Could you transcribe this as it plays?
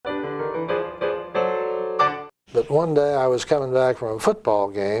But one day I was coming back from a football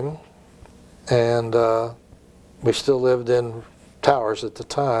game, and we still lived in Towers at the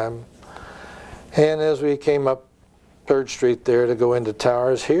time. And as we came up 3rd Street there to go into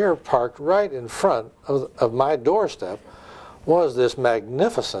Towers, here parked right in front of my doorstep was this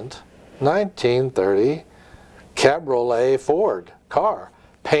magnificent 1930 Cabriolet Ford car,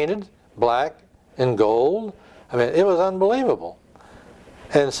 painted black and gold. I mean, it was unbelievable.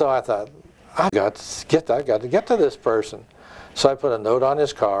 And so I thought, I've got to get to this person. So I put a note on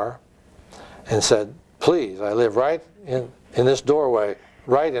his car and said, please, I live right in this doorway,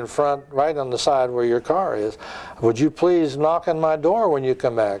 right in front, right on the side where your car is. Would you please knock on my door when you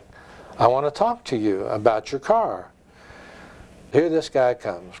come back? I want to talk to you about your car. Here this guy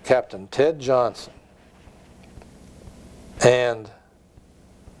comes, Captain Ted Johnson. And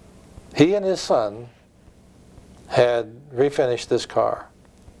he and his son had refinished this car.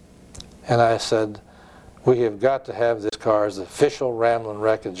 And I said, we have got to have this car as the official Ramblin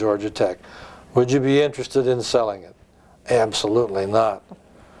Wreck at Georgia Tech. Would you be interested in selling it? Absolutely not.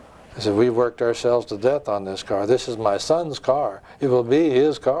 I said, we've worked ourselves to death on this car. This is my son's car. It will be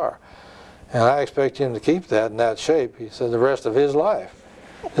his car. And I expect him to keep that in that shape, he said, the rest of his life.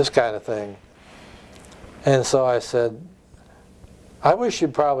 This kind of thing. And so I said, I wish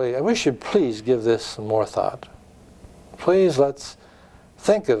you'd please give this some more thought. Please, let's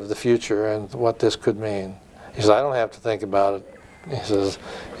think of the future and what this could mean. He said, I don't have to think about it. He says,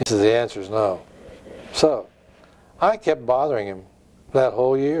 the answer is no. So I kept bothering him that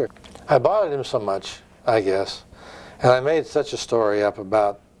whole year. I bothered him so much, I guess, and I made such a story up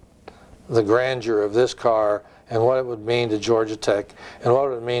about the grandeur of this car and what it would mean to Georgia Tech and what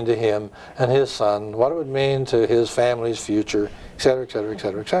it would mean to him and his son, what it would mean to his family's future, etc., etc.,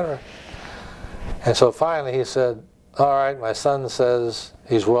 etc., etc. And so finally he said, all right, my son says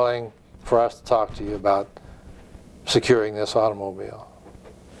he's willing for us to talk to you about securing this automobile.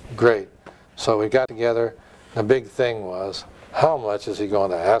 Great. So we got together. The big thing was, how much is he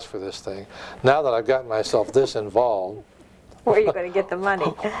going to ask for this thing? Now that I've gotten myself this involved. Where are you going to get the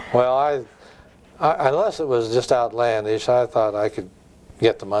money? Well, I unless it was just outlandish, I thought I could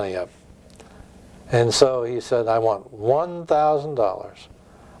get the money up. And so he said, I want $1,000.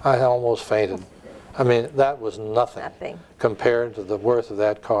 I almost fainted. I mean, that was nothing compared to the worth of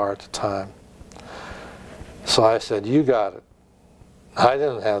that car at the time. So I said, you got it. I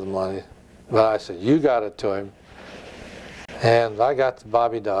didn't have the money, but I said, you got it to him. And I got to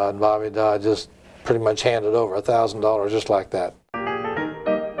Bobby Dodd, and Bobby Dodd just pretty much handed over $1,000 just like that.